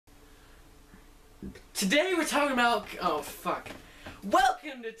Today we're talking about, oh fuck.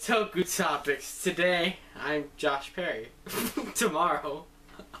 Welcome to Toku Topics. Today, I'm Josh Perry. Tomorrow,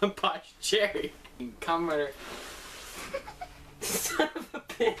 I'm Posh Cherry. Kamen Rider. Son of a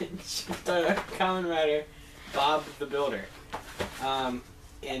bitch. Kamen Rider Bob the Builder.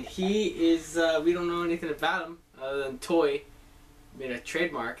 And he is, we don't know anything about him other than Toy made a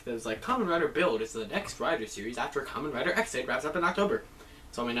trademark that was like, Kamen Rider Build is the next Rider series after Kamen Rider X wraps up in October.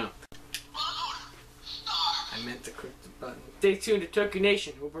 That's all we know. I meant to click the button. Stay tuned to Toku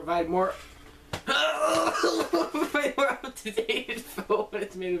Nation. We'll provide more up-to-date info when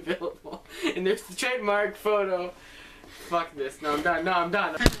it's made available. And there's the trademark photo. Fuck this. No, I'm done. No, I'm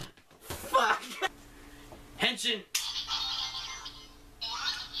done. Fuck. Henshin.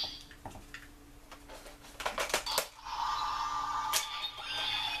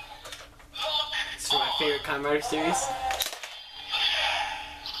 This is my favorite Kamen Rider series.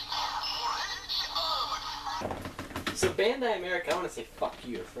 So Bandai America, I want to say fuck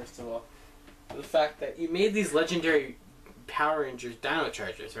you, first of all. The fact that you made these legendary Power Rangers Dino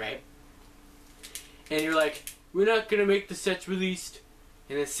Chargers, right? And you're like, we're not going to make the sets released.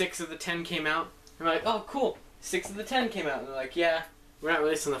 And then 6 of the 10 came out. And we're like, oh cool, 6 of the 10 came out. And they're like, yeah, we're not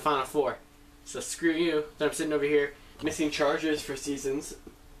releasing the final 4. So screw you. So I'm sitting over here missing Chargers for seasons.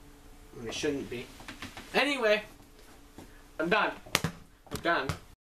 When they shouldn't be. Anyway, I'm done. I'm done.